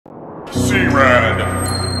C-Red.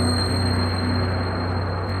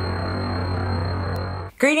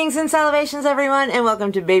 Greetings and salivations, everyone, and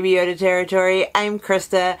welcome to Baby Yoda territory. I'm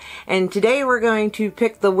Krista, and today we're going to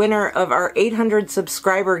pick the winner of our 800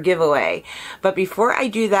 subscriber giveaway. But before I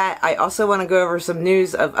do that, I also want to go over some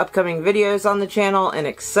news of upcoming videos on the channel and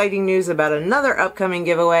exciting news about another upcoming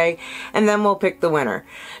giveaway, and then we'll pick the winner.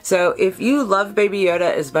 So if you love Baby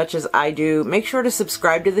Yoda as much as I do, make sure to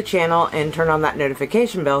subscribe to the channel and turn on that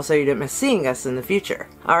notification bell so you don't miss seeing us in the future.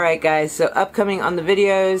 Alright guys, so upcoming on the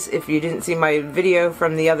videos, if you didn't see my video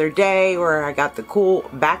from the other day where I got the cool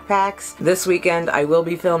backpacks, this weekend I will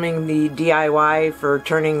be filming the DIY for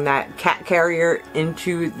turning that cat carrier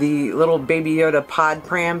into the little Baby Yoda pod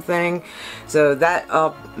pram thing. So that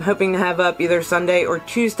I'm hoping to have up either Sunday or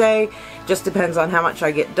Tuesday. Just depends on how much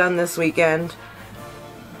I get done this weekend.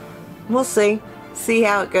 We'll see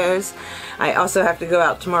how it goes. I also have to go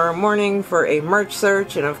out tomorrow morning for a merch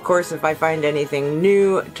search, and of course if I find anything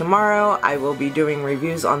new tomorrow I will be doing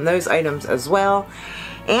reviews on those items as well.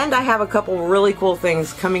 And I have a couple really cool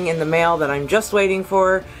things coming in the mail that I'm just waiting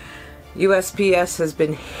for. USPS has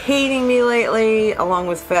been hating me lately, along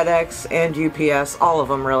with FedEx and UPS, all of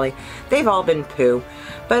them really. They've all been poo.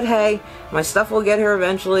 But hey, my stuff will get here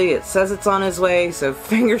eventually. It says it's on its way, so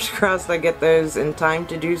fingers crossed I get those in time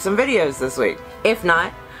to do some videos this week. If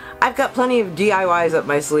not, I've got plenty of DIYs up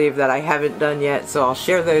my sleeve that I haven't done yet, so I'll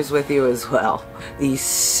share those with you as well. The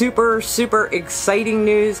super exciting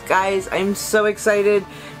news, guys. I'm so excited.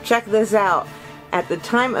 Check this out. At the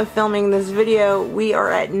time of filming this video, we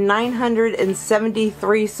are at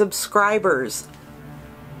 973 subscribers.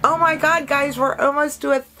 Oh my god, guys, we're almost to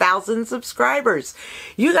 1,000 subscribers.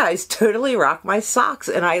 You guys totally rock my socks,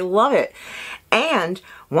 and I love it. And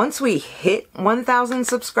once we hit 1,000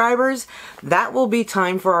 subscribers, that will be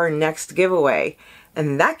time for our next giveaway.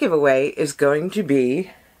 And that giveaway is going to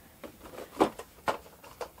be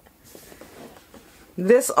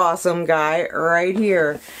this awesome guy right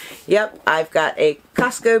here. Yep, I've got a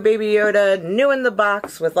Costco Baby Yoda, new in the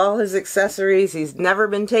box with all his accessories. He's never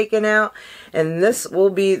been taken out, and this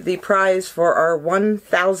will be the prize for our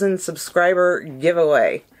 1,000 subscriber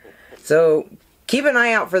giveaway. So keep an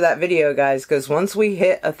eye out for that video, guys, because once we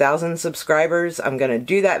hit 1,000 subscribers, I'm going to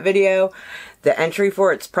do that video. The entry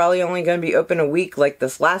for it's probably only going to be open a week like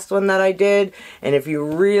this last one that I did, and if you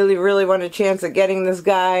really want a chance at getting this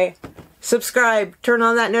guy, subscribe, turn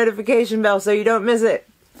on that notification bell so you don't miss it.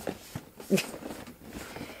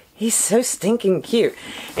 He's so stinking cute.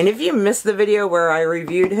 And if you missed the video where I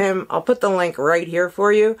reviewed him, I'll put the link right here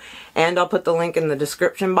for you, and I'll put the link in the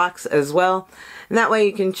description box as well. And that way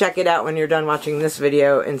you can check it out when you're done watching this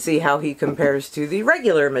video and see how he compares to the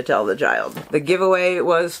regular Mattel the Child. The giveaway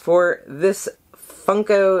was for this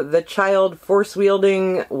Funko the Child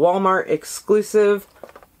force-wielding Walmart exclusive.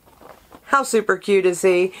 How super cute is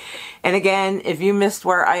he? And again, if you missed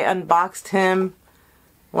where I unboxed him,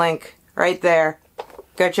 link right there.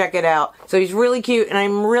 Go check it out. So he's really cute, and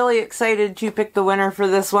I'm really excited to pick the winner for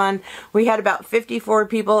this one. We had about 54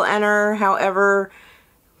 people enter. However,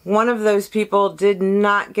 one of those people did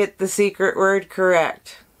not get the secret word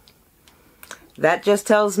correct. That just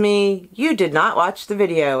tells me you did not watch the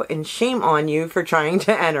video, and shame on you for trying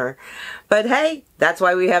to enter. But hey, that's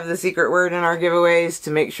why we have the secret word in our giveaways,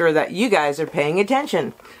 to make sure that you guys are paying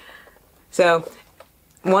attention. So,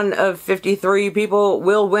 one of 53 people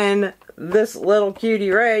will win this little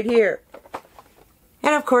cutie right here.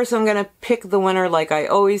 And of course I'm going to pick the winner like I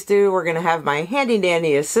always do. We're going to have my handy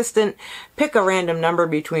dandy assistant pick a random number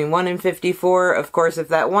between 1 and 54. Of course, if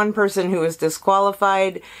that one person who is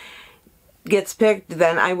disqualified gets picked,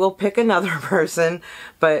 then I will pick another person.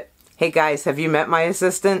 But hey guys, have you met my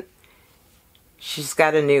assistant? She's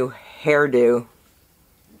got a new hairdo.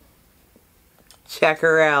 Check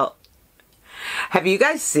her out. Have you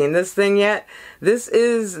guys seen this thing yet? This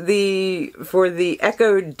is for the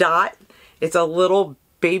Echo Dot. It's a little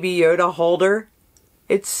Baby Yoda holder.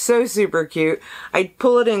 It's so super cute. I'd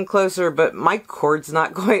pull it in closer, but my cord's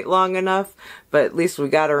not quite long enough. But at least we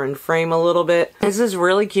got her in frame a little bit. This is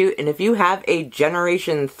really cute, and if you have a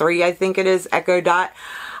Generation 3, I think it is, Echo Dot,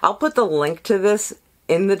 I'll put the link to this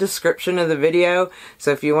in the description of the video.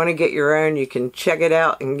 So if you want to get your own, you can check it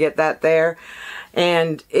out and get that there.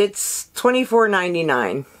 And it's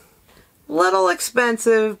 $24.99. Little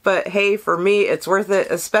expensive, but hey, for me it's worth it,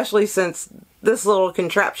 especially since this little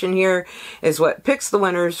contraption here is what picks the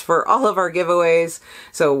winners for all of our giveaways.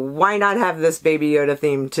 So why not have this Baby Yoda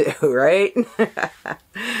theme too, right?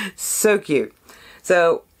 So cute.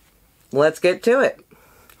 So let's get to it.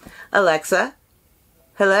 Alexa,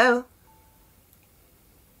 hello.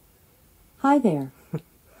 Hi there.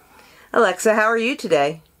 Alexa, how are you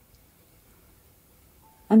today?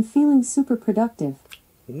 I'm feeling super productive.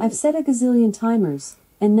 I've set a gazillion timers,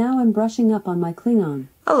 and now I'm brushing up on my Klingon.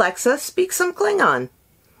 Alexa, speak some Klingon.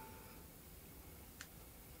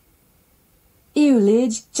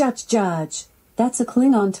 Eulij Judge. That's a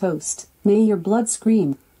Klingon toast. May your blood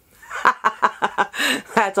scream.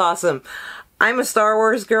 That's awesome. I'm a Star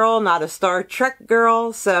Wars girl, not a Star Trek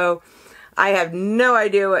girl, so I have no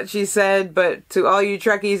idea what she said, but to all you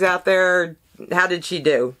Trekkies out there, how did she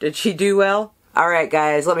do? Did she do well? Alright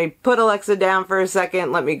guys, let me put Alexa down for a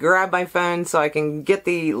second. Let me grab my phone so I can get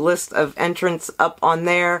the list of entrants up on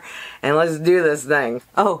there, and let's do this thing.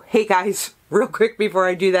 Oh, hey guys, real quick before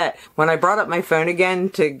I do that. When I brought up my phone again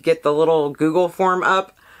to get the little Google form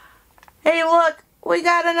up, hey look! We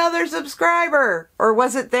got another subscriber! Or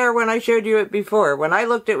was it there when I showed you it before? When I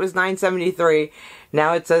looked it was 973.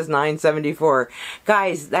 Now it says 974.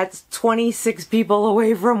 Guys, that's 26 people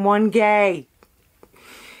away from 1K.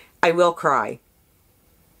 I will cry.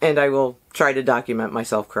 And I will try to document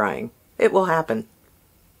myself crying. It will happen.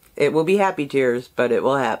 It will be happy tears, but it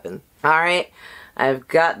will happen. Alright, I've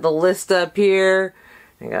got the list up here.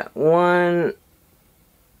 I got 1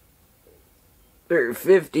 through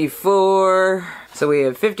 54. So we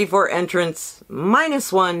have 54 entrants,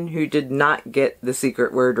 minus 1 who did not get the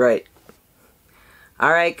secret word right.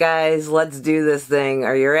 Alright guys, let's do this thing.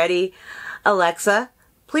 Are you ready? Alexa,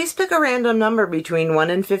 please pick a random number between 1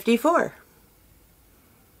 and 54.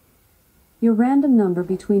 Your random number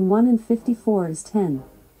between 1 and 54 is 10.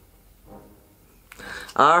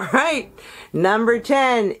 Alright, number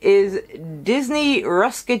 10 is Disney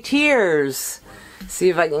Rusketeers. See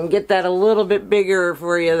if I can get that a little bit bigger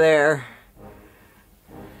for you there.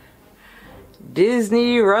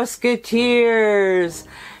 Disney Rusketeers.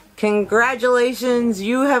 Congratulations,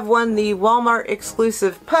 you have won the Walmart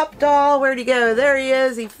exclusive pup doll. Where'd he go? There he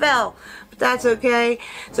is. He fell. But that's okay.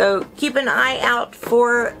 So keep an eye out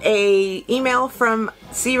for a email from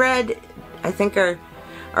CRED. I think our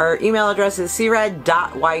email address is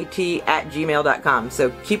cred.yt@gmail.com.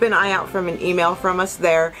 So keep an eye out from an email from us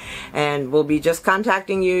there, and we'll be just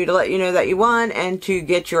contacting you to let you know that you won and to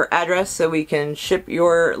get your address so we can ship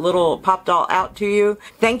your little pop doll out to you.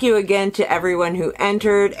 Thank you again to everyone who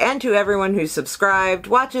entered and to everyone who subscribed,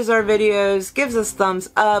 watches our videos, gives us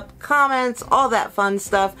thumbs up, comments, all that fun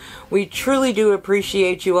stuff. We truly do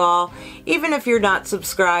appreciate you all. Even if you're not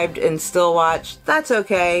subscribed and still watch, that's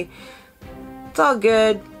okay. It's all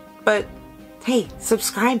good, but hey,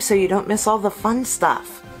 subscribe so you don't miss all the fun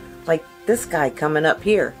stuff. Like this guy coming up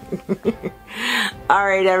here.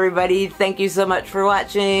 Alright everybody, thank you so much for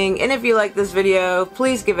watching, and if you like this video,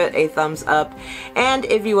 please give it a thumbs up, and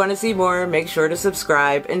if you want to see more, make sure to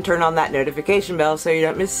subscribe and turn on that notification bell so you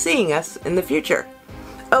don't miss seeing us in the future.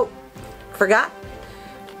 Oh, forgot?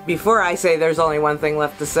 Before I say there's only one thing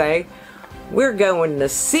left to say, we're going to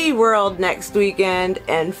SeaWorld next weekend,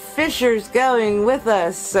 and Fisher's going with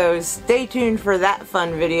us, so stay tuned for that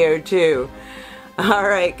fun video too.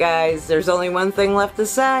 Alright guys, there's only one thing left to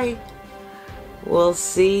say. We'll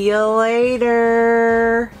see you later.